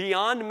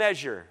beyond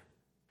measure.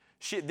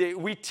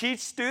 We teach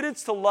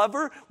students to love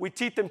her. We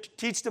teach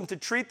them to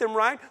treat them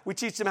right. We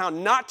teach them how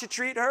not to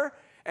treat her,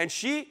 and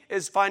she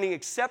is finding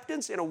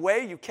acceptance in a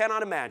way you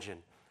cannot imagine.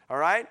 All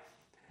right?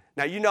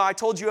 Now, you know I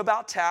told you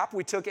about TAP.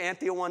 We took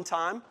Anthea one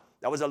time.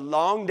 That was a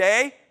long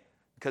day.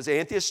 Because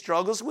Anthea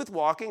struggles with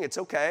walking, it's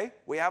okay.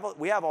 We have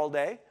all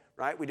day,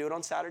 right? We do it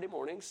on Saturday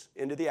mornings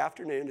into the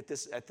afternoon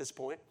at this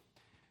point.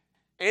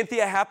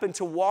 Anthea happened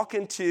to walk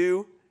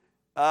into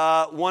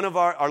one of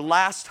our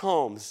last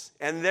homes,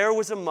 and there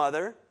was a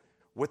mother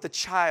with a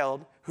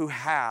child who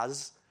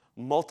has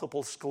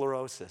multiple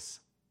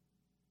sclerosis.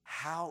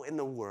 How in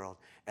the world?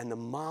 And the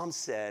mom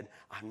said,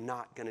 I'm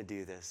not going to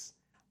do this.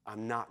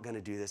 I'm not going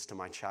to do this to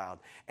my child.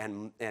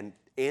 And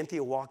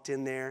Anthea walked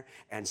in there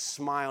and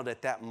smiled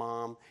at that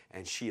mom,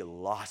 and she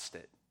lost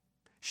it.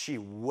 She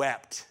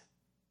wept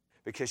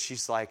because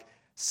she's like,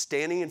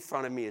 standing in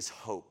front of me is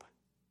hope.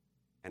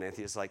 And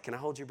Anthea's like, can I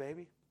hold your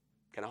baby?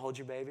 Can I hold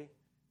your baby?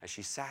 And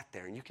she sat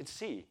there, and you can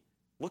see,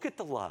 look at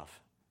the love.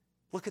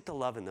 Look at the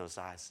love in those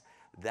eyes.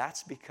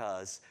 That's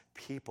because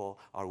people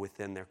are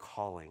within their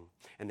calling,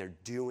 and they're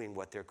doing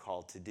what they're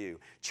called to do.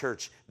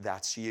 Church,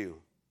 that's you.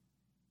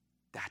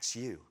 That's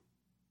you.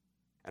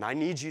 And I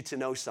need you to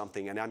know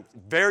something, and I'm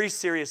very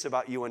serious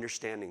about you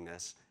understanding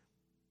this.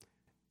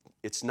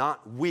 It's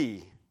not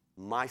we,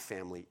 my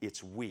family,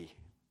 it's we.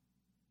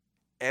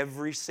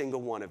 Every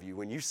single one of you,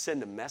 when you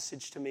send a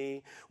message to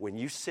me, when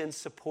you send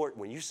support,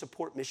 when you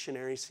support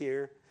missionaries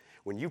here,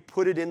 when you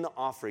put it in the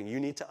offering, you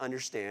need to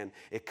understand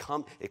it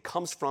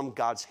comes from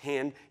God's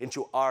hand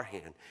into our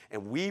hand.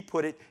 And we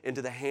put it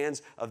into the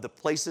hands of the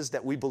places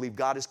that we believe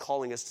God is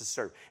calling us to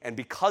serve. And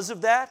because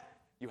of that,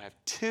 you have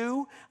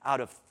 2 out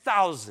of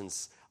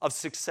thousands of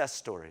success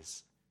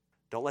stories.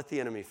 Don't let the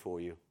enemy fool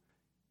you.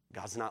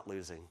 God's not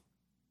losing.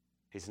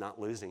 He's not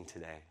losing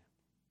today.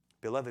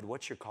 Beloved,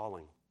 what's your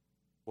calling?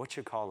 What's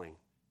your calling?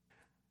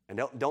 And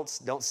don't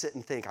sit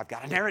and think, I've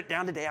got to narrow it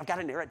down today. I've got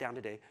to narrow it down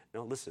today.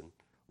 No, listen.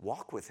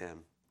 Walk with him.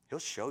 He'll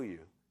show you.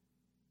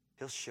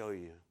 He'll show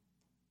you.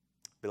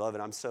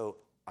 Beloved, I'm so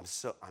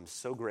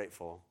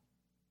grateful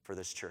for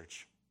this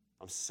church.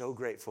 I'm so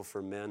grateful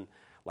for men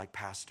like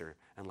Pastor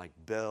and like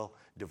Bill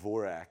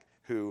Dvorak,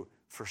 who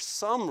for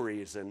some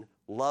reason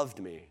loved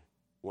me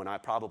when I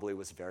probably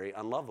was very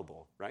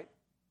unlovable, right?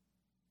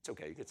 It's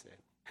okay, you can say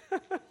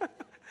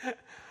it.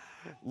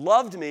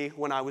 Loved me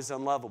when I was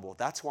unlovable.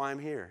 That's why I'm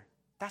here.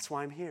 That's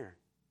why I'm here.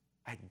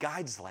 I had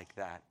guides like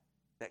that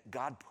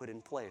God put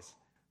in place.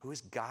 Who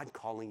is God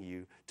calling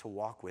you to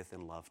walk with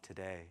and love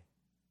today?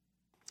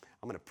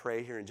 I'm going to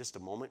pray here in just a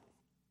moment.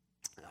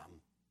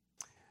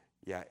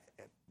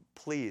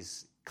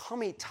 Please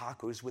come eat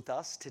tacos with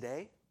us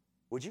today.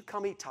 Would you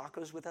come eat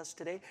tacos with us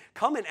today?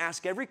 Come and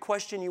ask every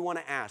question you want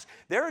to ask.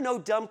 There are no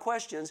dumb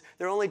questions.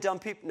 There are only dumb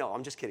people. No,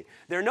 I'm just kidding.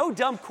 There are no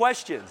dumb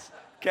questions,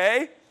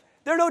 okay?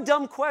 There are no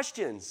dumb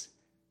questions,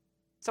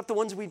 except the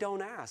ones we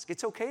don't ask.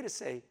 It's okay to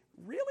say,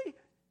 really?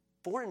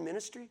 Foreign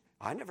ministry?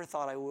 I never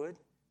thought I would.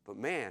 But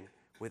man,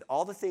 with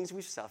all the things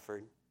we've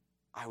suffered,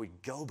 I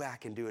would go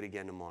back and do it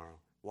again tomorrow.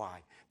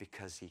 Why?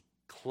 Because he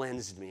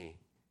cleansed me.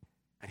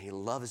 And he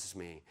loves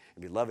me.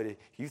 And beloved, if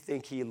you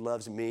think he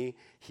loves me,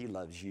 he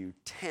loves you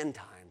 10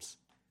 times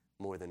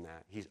more than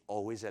that. He's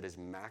always at his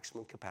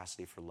maximum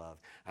capacity for love.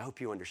 I hope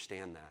you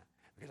understand that,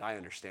 because I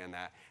understand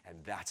that, and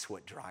that's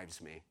what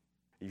drives me.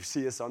 You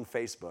see us on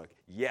Facebook.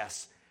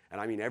 Yes, and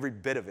I mean every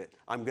bit of it.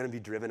 I'm going to be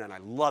driven, and I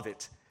love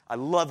it. I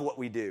love what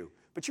we do.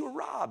 but you were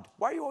robbed.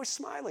 Why are you always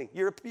smiling?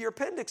 Your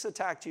appendix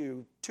attacked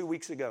you 2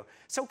 weeks ago.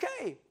 It's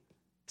okay.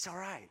 It's all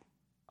right.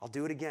 I'll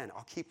do it again.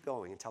 I'll keep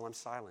going until I'm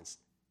silenced.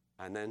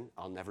 And then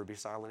I'll never be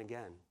silent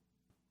again.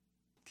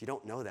 If you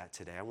don't know that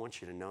today, I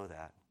want you to know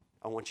that.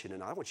 I want you to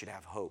know. I want you to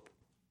have hope.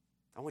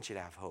 I want you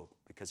to have hope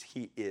because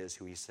he is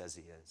who he says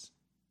he is.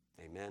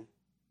 Amen?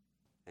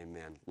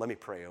 Amen. Let me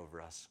pray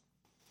over us.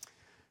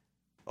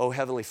 Oh,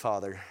 Heavenly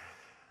Father,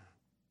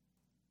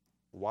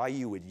 why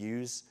you would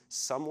use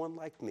someone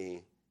like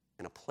me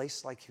in a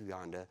place like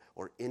Uganda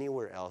or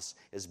anywhere else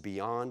is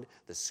beyond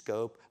the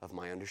scope of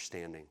my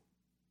understanding.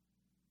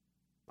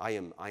 I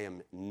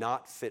am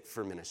not fit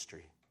for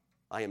ministry.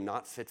 I am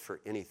not fit for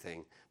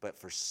anything, but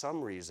for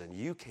some reason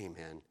you came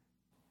in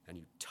and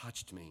you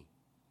touched me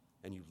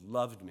and you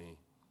loved me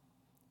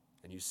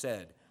and you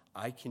said,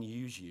 I can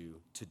use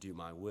you to do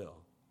my will.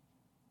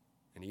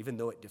 And even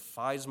though it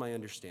defies my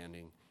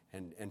understanding,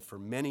 and for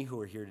many who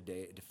are here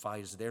today, it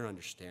defies their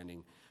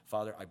understanding,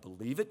 Father, I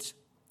believe it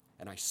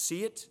and I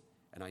see it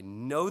and I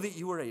know that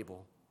you are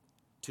able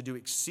to do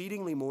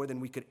exceedingly more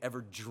than we could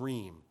ever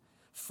dream.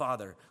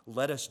 Father,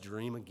 let us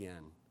dream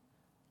again.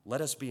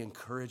 Let us be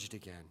encouraged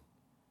again.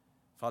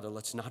 Father,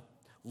 let's not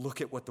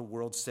look at what the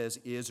world says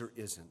is or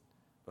isn't,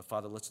 but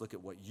Father, let's look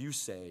at what you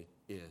say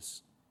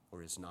is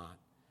or is not.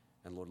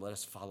 And Lord, let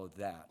us follow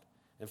that.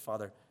 And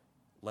Father,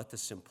 let the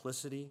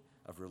simplicity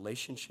of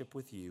relationship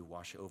with you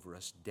wash over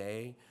us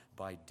day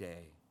by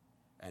day.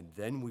 And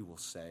then we will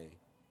say,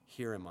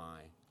 here am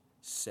I,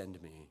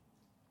 send me.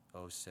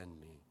 Oh, send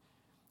me.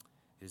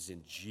 It is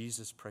in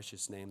Jesus'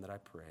 precious name that I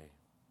pray.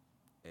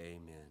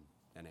 Amen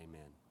and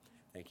amen.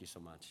 Thank you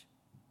so much.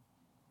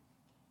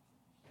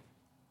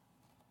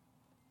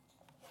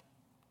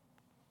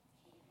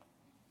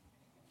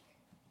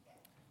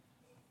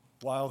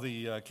 While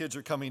the kids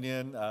are coming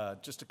in,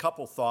 just a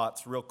couple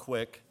thoughts real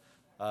quick.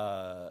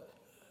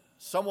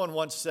 Someone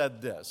once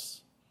said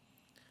this.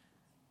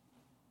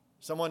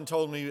 Someone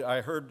told me,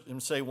 I heard him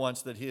say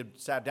once that he had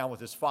sat down with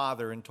his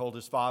father and told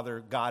his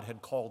father God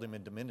had called him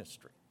into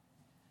ministry.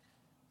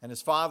 And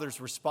his father's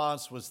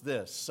response was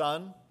this: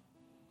 son,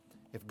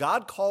 if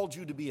God called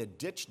you to be a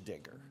ditch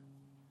digger,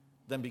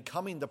 then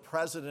becoming the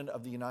president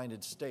of the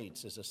United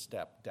States is a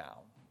step down.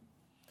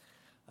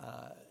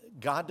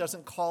 God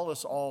doesn't call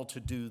us all to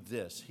do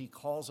this. He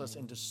calls us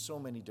into so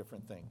many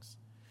different things.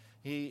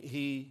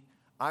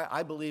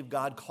 I believe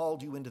God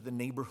called you into the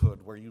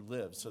neighborhood where you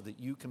live so that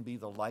you can be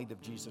the light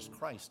of Jesus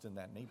Christ in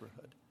that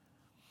neighborhood.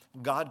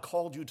 God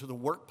called you to the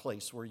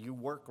workplace where you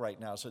work right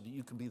now so that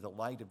you can be the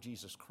light of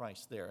Jesus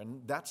Christ there.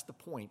 And that's the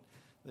point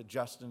that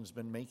Justin's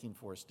been making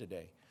for us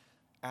today.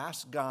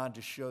 Ask God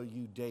to show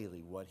you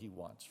daily what he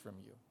wants from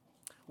you.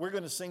 We're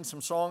going to sing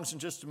some songs in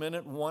just a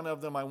minute. One of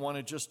them I want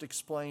to just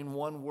explain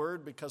one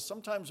word, because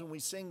sometimes when we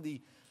sing the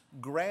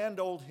grand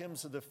old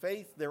hymns of the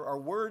faith, there are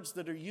words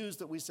that are used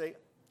that we say,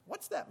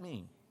 what's that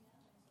mean?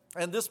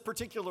 And this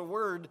particular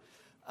word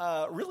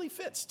really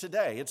fits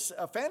today. It's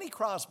Fanny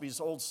Crosby's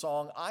old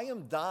song, I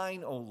Am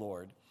Thine, O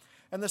Lord.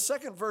 And the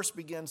second verse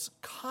begins,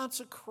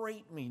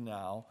 consecrate me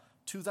now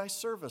to thy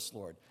service,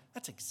 Lord.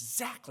 That's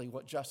exactly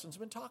what Justin's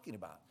been talking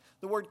about.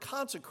 The word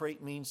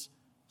consecrate means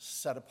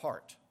set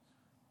apart.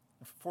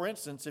 For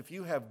instance, if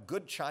you have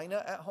good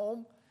china at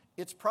home,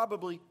 it's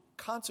probably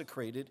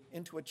consecrated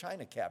into a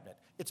china cabinet.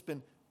 It's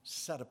been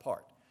set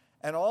apart.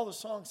 And all the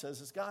song says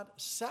is, God,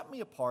 set me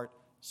apart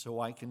so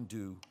I can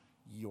do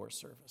your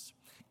service.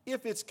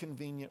 If it's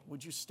convenient,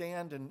 would you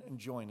stand and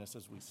join us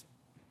as we sing?